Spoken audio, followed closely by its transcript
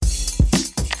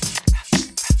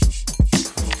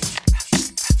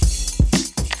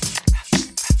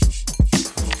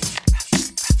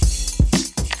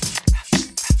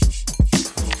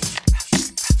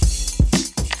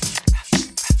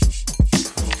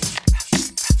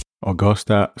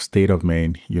Augusta, State of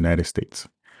Maine, United States.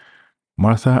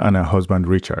 Martha and her husband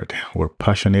Richard were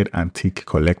passionate antique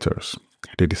collectors.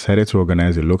 They decided to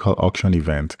organize a local auction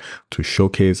event to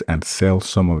showcase and sell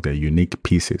some of their unique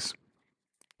pieces.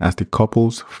 As the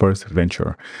couple's first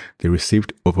venture, they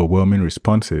received overwhelming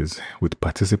responses, with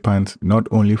participants not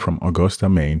only from Augusta,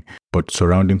 Maine, but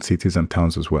surrounding cities and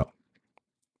towns as well.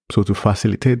 So to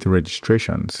facilitate the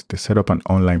registrations, they set up an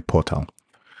online portal.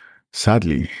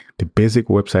 Sadly, the basic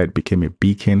website became a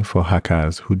beacon for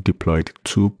hackers who deployed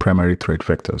two primary threat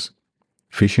vectors: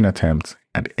 phishing attempts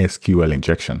and SQL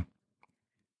injection.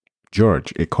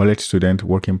 George, a college student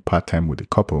working part-time with the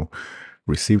couple,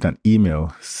 received an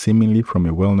email seemingly from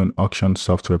a well-known auction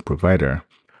software provider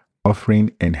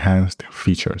offering enhanced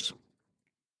features.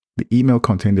 The email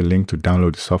contained a link to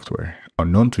download the software.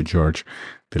 Unknown to George,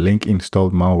 the link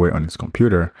installed malware on his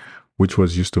computer, which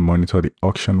was used to monitor the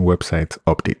auction website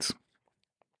updates.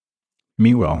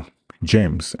 Meanwhile,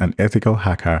 James, an ethical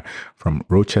hacker from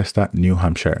Rochester, New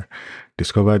Hampshire,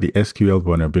 discovered the SQL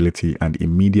vulnerability and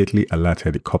immediately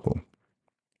alerted the couple.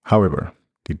 However,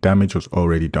 the damage was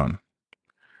already done.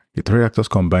 The threat actors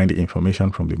combined the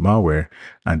information from the malware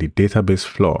and the database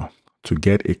flaw to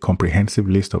get a comprehensive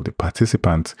list of the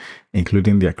participants,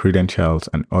 including their credentials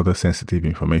and other sensitive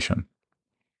information.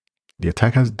 The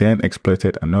attackers then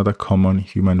exploited another common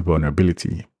human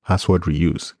vulnerability: password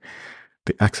reuse.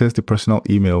 They accessed the personal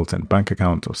emails and bank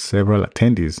accounts of several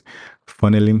attendees,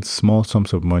 funneling small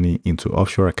sums of money into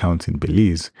offshore accounts in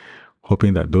Belize,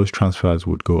 hoping that those transfers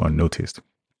would go unnoticed.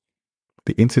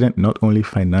 The incident not only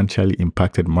financially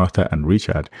impacted Martha and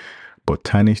Richard, but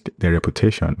tarnished their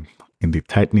reputation in the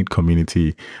tight-knit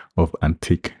community of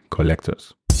antique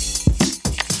collectors.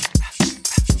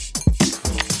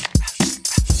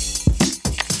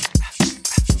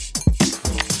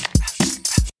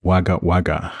 Wagga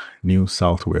Wagga, New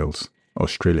South Wales,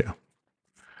 Australia.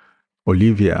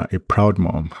 Olivia, a proud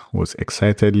mom, was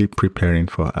excitedly preparing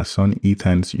for her son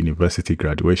Ethan's university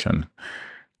graduation.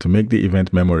 To make the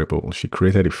event memorable, she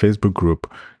created a Facebook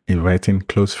group inviting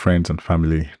close friends and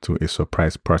family to a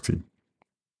surprise party.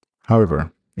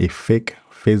 However, a fake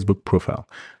Facebook profile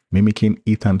mimicking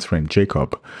Ethan's friend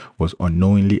Jacob was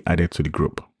unknowingly added to the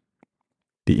group.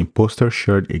 The imposter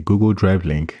shared a Google Drive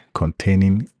link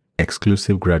containing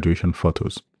exclusive graduation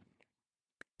photos.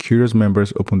 Curious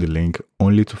members opened the link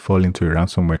only to fall into a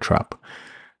ransomware trap.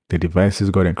 The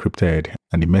devices got encrypted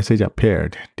and the message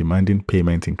appeared demanding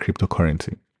payment in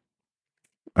cryptocurrency.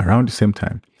 Around the same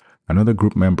time, another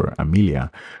group member,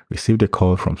 Amelia, received a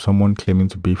call from someone claiming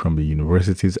to be from the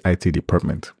university's IT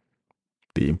department.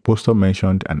 The imposter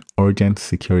mentioned an urgent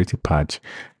security patch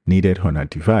needed on her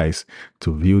device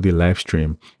to view the live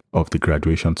stream of the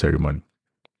graduation ceremony.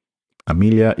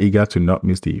 Amelia, eager to not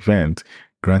miss the event,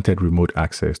 granted remote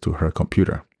access to her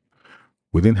computer.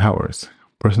 Within hours,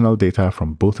 personal data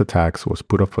from both attacks was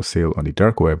put up for sale on the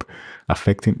dark web,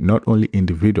 affecting not only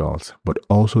individuals but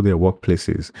also their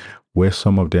workplaces, where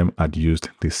some of them had used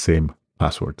the same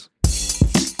passwords.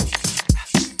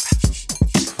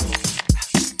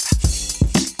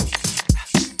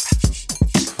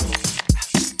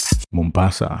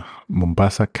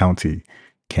 Mombasa County,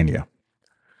 Kenya.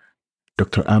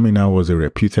 Dr. Amina was a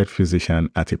reputed physician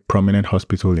at a prominent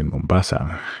hospital in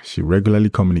Mombasa. She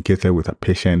regularly communicated with her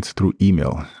patients through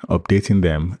email, updating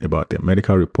them about their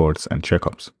medical reports and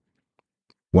checkups.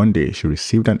 One day, she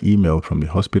received an email from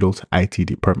the hospital's IT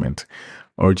department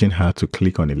urging her to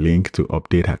click on a link to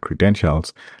update her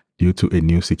credentials due to a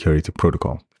new security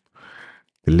protocol.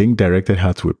 The link directed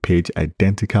her to a page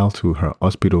identical to her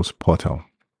hospital's portal.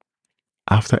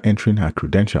 After entering her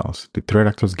credentials, the threat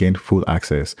actors gained full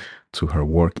access to her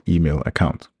work email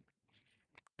account.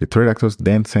 The threat actors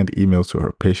then sent emails to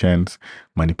her patients,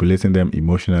 manipulating them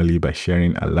emotionally by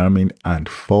sharing alarming and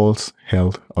false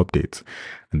health updates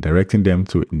and directing them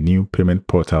to a new payment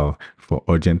portal for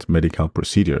urgent medical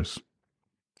procedures.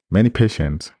 Many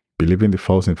patients, believing the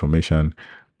false information,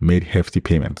 made hefty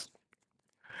payments.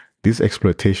 This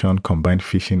exploitation combined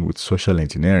phishing with social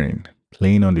engineering,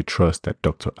 playing on the trust that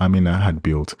Dr. Amina had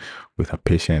built with her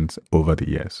patients over the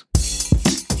years.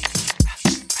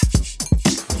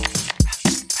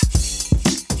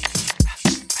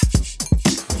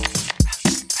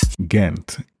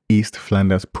 Ghent, East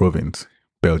Flanders Province,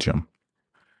 Belgium.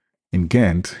 In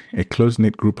Ghent, a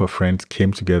close-knit group of friends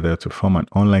came together to form an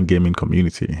online gaming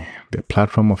community. Their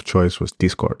platform of choice was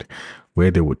Discord, where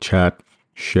they would chat,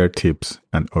 share tips,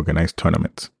 and organize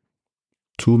tournaments.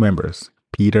 Two members,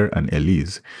 Peter and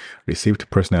Elise, received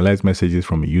personalized messages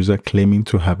from a user claiming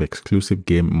to have exclusive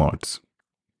game mods.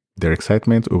 Their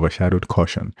excitement overshadowed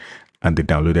caution, and they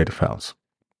downloaded files.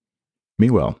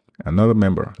 Meanwhile, another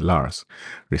member, Lars,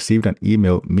 received an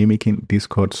email mimicking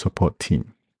Discord support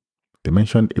team. They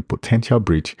mentioned a potential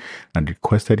breach and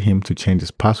requested him to change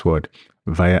his password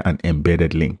via an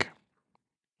embedded link.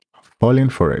 Falling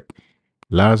for it,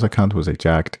 Lars' account was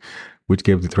hijacked, which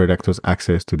gave the threat actors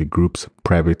access to the group's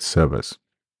private servers.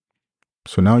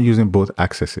 So now using both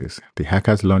accesses, the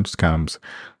hackers launched scams,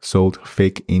 sold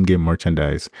fake in-game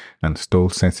merchandise, and stole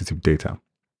sensitive data.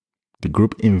 The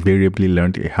group invariably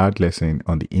learned a hard lesson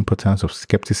on the importance of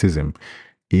skepticism,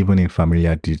 even in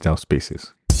familiar digital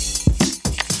spaces.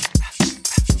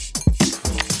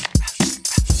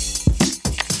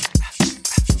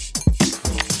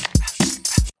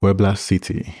 Puebla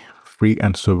City, free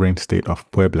and sovereign state of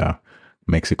Puebla,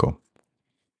 Mexico.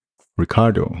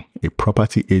 Ricardo, a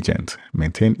property agent,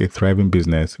 maintained a thriving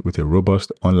business with a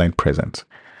robust online presence.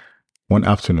 One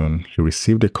afternoon, he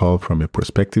received a call from a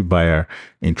prospective buyer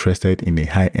interested in a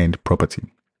high-end property.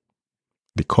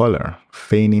 The caller,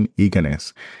 feigning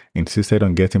eagerness, insisted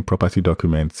on getting property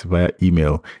documents via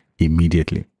email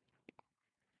immediately.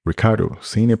 Ricardo,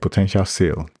 seeing a potential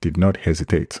sale, did not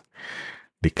hesitate.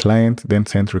 The client then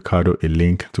sent Ricardo a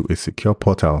link to a secure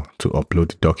portal to upload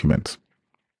the documents.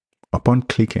 Upon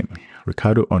clicking,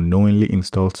 Ricardo unknowingly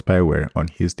installed spyware on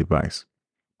his device.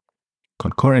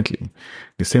 Concurrently,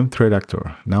 the same threat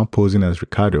actor, now posing as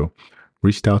Ricardo,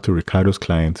 reached out to Ricardo's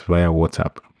client via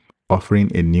WhatsApp,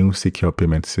 offering a new secure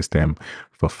payment system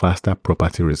for faster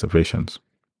property reservations.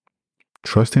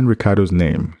 Trusting Ricardo's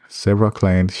name, several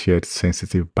clients shared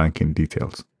sensitive banking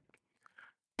details.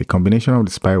 The combination of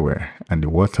the spyware and the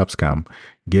WhatsApp scam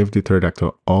gave the threat actor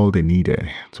all they needed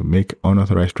to make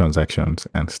unauthorized transactions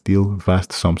and steal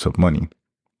vast sums of money.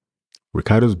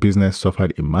 Ricardo's business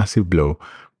suffered a massive blow,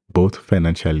 both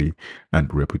financially and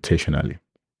reputationally.